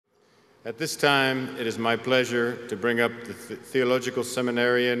At this time, it is my pleasure to bring up the theological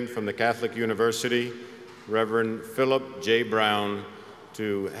seminarian from the Catholic University, Reverend Phillip J. Brown,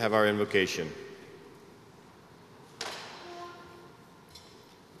 to have our invocation.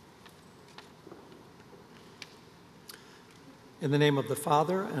 In the name of the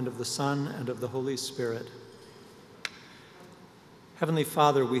Father, and of the Son, and of the Holy Spirit. Heavenly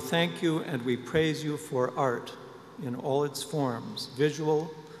Father, we thank you and we praise you for art in all its forms: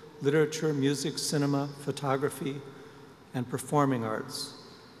 visual, literature, music, cinema, photography, and performing arts.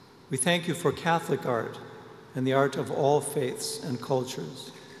 We thank you for Catholic art and the art of all faiths and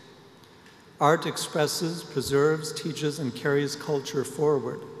cultures. Art expresses, preserves, teaches, and carries culture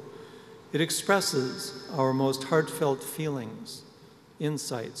forward. It expresses our most heartfelt feelings,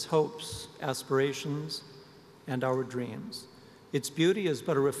 insights, hopes, aspirations, and our dreams. Its beauty is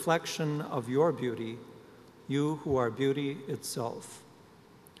but a reflection of your beauty, you who are beauty itself.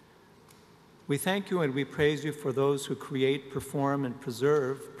 We thank you and we praise you for those who create, perform, and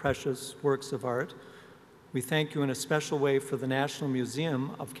preserve precious works of art. We thank you in a special way for the National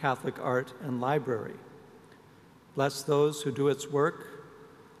Museum of Catholic Art and Library. Bless those who do its work.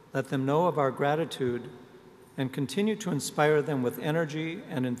 Let them know of our gratitude and continue to inspire them with energy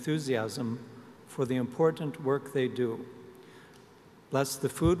and enthusiasm for the important work they do. Bless the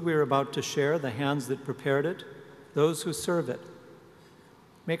food we are about to share, the hands that prepared it, those who serve it.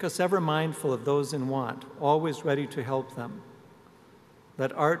 Make us ever mindful of those in want, always ready to help them.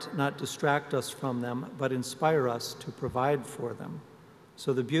 Let art not distract us from them, but inspire us to provide for them,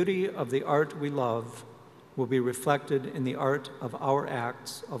 so the beauty of the art we love will be reflected in the art of our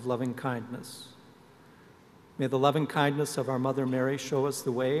acts of loving kindness. May the loving kindness of our Mother Mary show us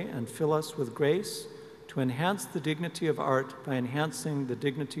the way and fill us with grace to enhance the dignity of art by enhancing the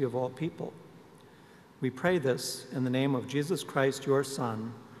dignity of all people. We pray this in the name of Jesus Christ, your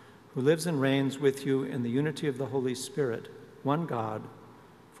Son, who lives and reigns with you in the unity of the Holy Spirit, one God,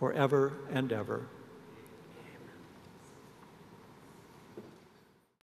 forever and ever.